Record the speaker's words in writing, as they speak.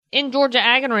In Georgia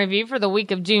Ag in Review for the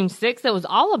week of June 6th, it was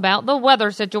all about the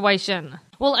weather situation.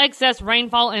 Well, excess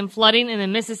rainfall and flooding in the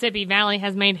Mississippi Valley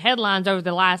has made headlines over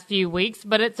the last few weeks,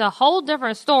 but it's a whole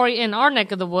different story in our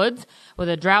neck of the woods, with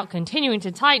a drought continuing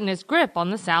to tighten its grip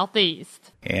on the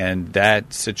Southeast. And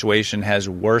that situation has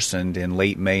worsened in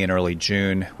late May and early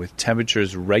June, with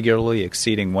temperatures regularly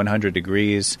exceeding 100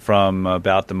 degrees. From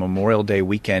about the Memorial Day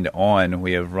weekend on,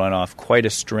 we have run off quite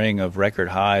a string of record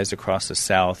highs across the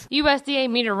South. USDA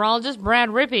meteorologist Brad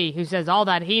Rippey, who says all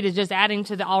that heat is just adding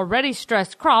to the already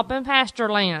stressed crop and pasture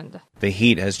land. The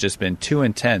heat has just been too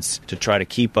intense to try to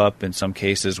keep up in some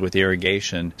cases with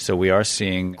irrigation, so we are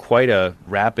seeing quite a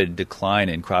rapid decline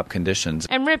in crop conditions.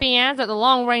 And Rippey adds that the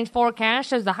long-range forecast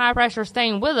shows the high pressure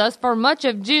staying with us for much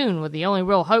of June, with the only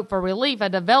real hope for relief a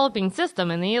developing system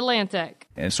in the Atlantic.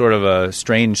 In sort of a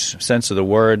strange sense of the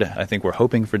word, I think we're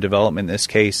hoping for development in this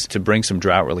case to bring some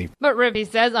drought relief. But Rippey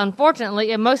says,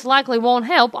 unfortunately, it most likely won't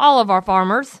help all of our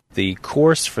farmers. The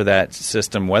course for that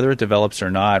system, whether it develops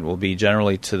or not, will be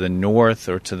generally to the north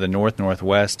or to the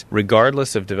north-northwest.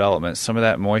 Regardless of development, some of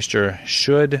that moisture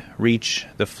should reach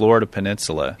the Florida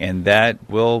peninsula, and that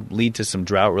will lead to some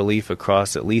drought relief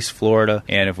across at least Florida.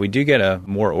 And if we do get a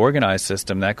more organized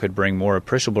system, that could bring more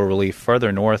appreciable relief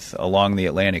further north along the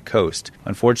Atlantic coast.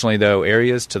 Unfortunately, though,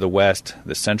 areas to the west,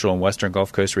 the central and western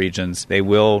Gulf Coast regions, they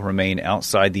will remain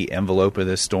outside the envelope of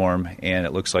this storm, and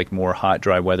it looks like more hot,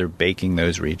 dry weather baking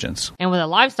those regions. And with a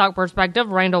livestock perspective,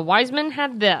 Randall Wiseman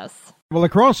had this. Well,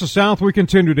 across the South, we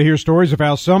continue to hear stories of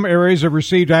how some areas have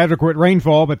received adequate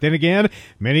rainfall, but then again,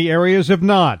 many areas have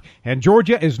not. And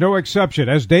Georgia is no exception,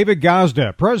 as David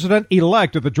Gazda,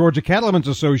 president-elect of the Georgia Cattlemen's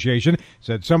Association,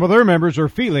 said some of their members are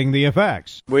feeling the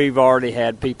effects. We've already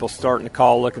had people starting to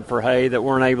call looking for hay that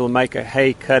weren't able to make a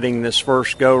hay cutting this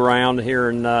first go-round here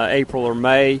in April or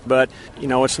May. But, you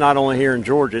know, it's not only here in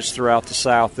Georgia, it's throughout the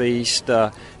Southeast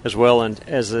as well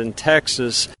as in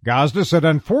Texas. Gazda said,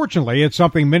 unfortunately, it's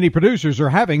something many producers are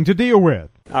having to deal with.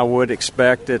 I would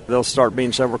expect that there'll start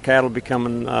being several cattle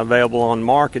becoming available on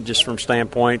market just from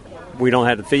standpoint we don't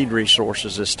have the feed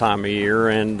resources this time of year,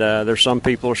 and there's some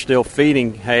people who are still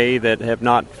feeding hay that have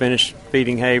not finished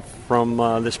feeding hay from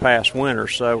this past winter.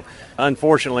 So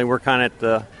unfortunately, we're kind of at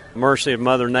the mercy of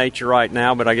Mother Nature right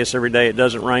now, but I guess every day it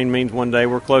doesn't rain means one day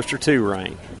we're closer to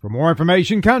rain. For more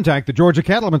information, contact the Georgia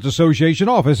Cattlemen's Association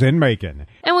office in Macon.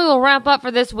 And we will wrap up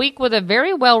for this week with a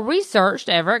very well-researched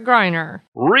Everett Griner.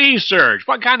 Research?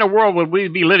 What kind of world would we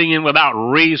be living in without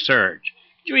research?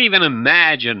 Could you even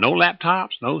imagine no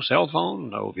laptops, no cell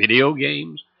phones, no video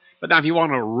games? But now if you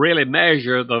want to really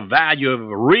measure the value of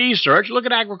research, look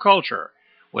at agriculture.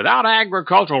 Without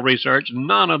agricultural research,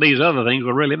 none of these other things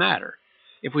would really matter.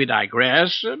 If we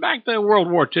digress, back to World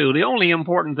War II, the only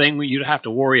important thing you'd have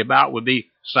to worry about would be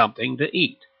something to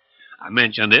eat. I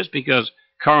mention this because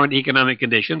current economic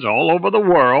conditions all over the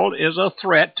world is a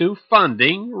threat to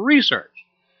funding research.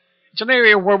 It's an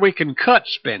area where we can cut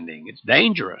spending. It's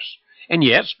dangerous. And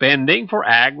yet spending for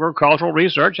agricultural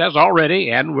research has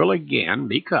already and will again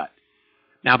be cut.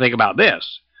 Now think about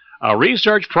this. A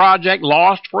research project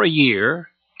lost for a year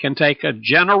can take a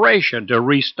generation to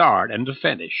restart and to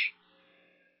finish.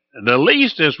 The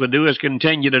least this would do is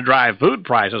continue to drive food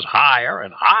prices higher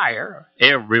and higher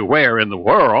everywhere in the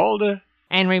world.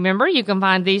 And remember, you can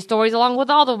find these stories along with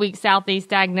all the week's Southeast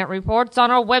AgNet reports on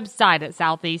our website at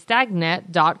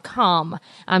southeastagnet.com.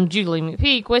 I'm Julie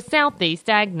McPeak with Southeast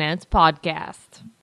AgNet's podcast.